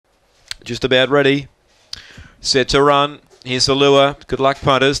Just about ready. Set to run. Here's the lure. Good luck,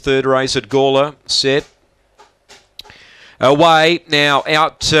 punters. Third race at Gawler. Set. Away. Now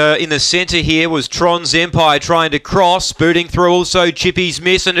out in the centre here was Tron's Empire trying to cross. Booting through also Chippy's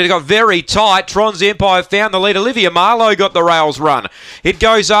Miss, and it got very tight. Tron's Empire found the lead. Olivia Marlowe got the rails run. It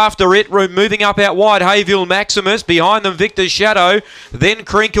goes after it. Moving up out wide, Hayville Maximus. Behind them, Victor's Shadow. Then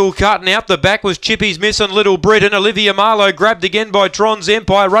Crinkle Cut, and out the back was Chippy's Miss and Little Britain. Olivia Marlowe grabbed again by Tron's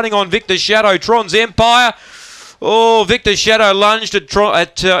Empire. Running on Victor's Shadow. Tron's Empire. Oh, Victor's Shadow lunged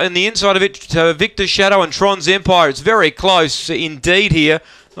in the inside of it to Victor's Shadow and Tron's Empire. It's very close indeed here.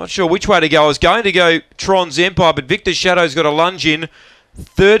 Not sure which way to go. I was going to go Tron's Empire, but Victor's Shadow's got a lunge in.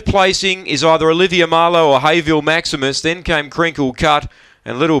 Third placing is either Olivia Marlowe or Hayville Maximus. Then came Crinkle Cut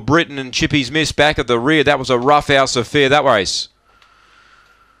and Little Britain and Chippy's Miss back at the rear. That was a rough house affair, that race.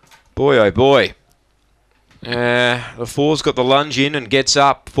 Boy, oh boy. The 4's got the lunge in and gets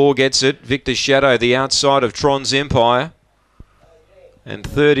up. 4 gets it. Victor's Shadow, the outside of Tron's Empire. And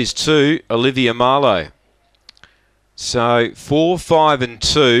third is 2, Olivia Marlowe. So 4, 5 and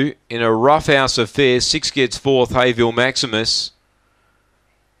 2 in a rough house affair. 6 gets 4th, Hayville Maximus.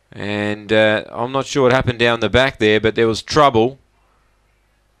 And I'm not sure what happened down the back there, but there was trouble.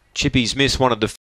 Chippy's Miss wanted to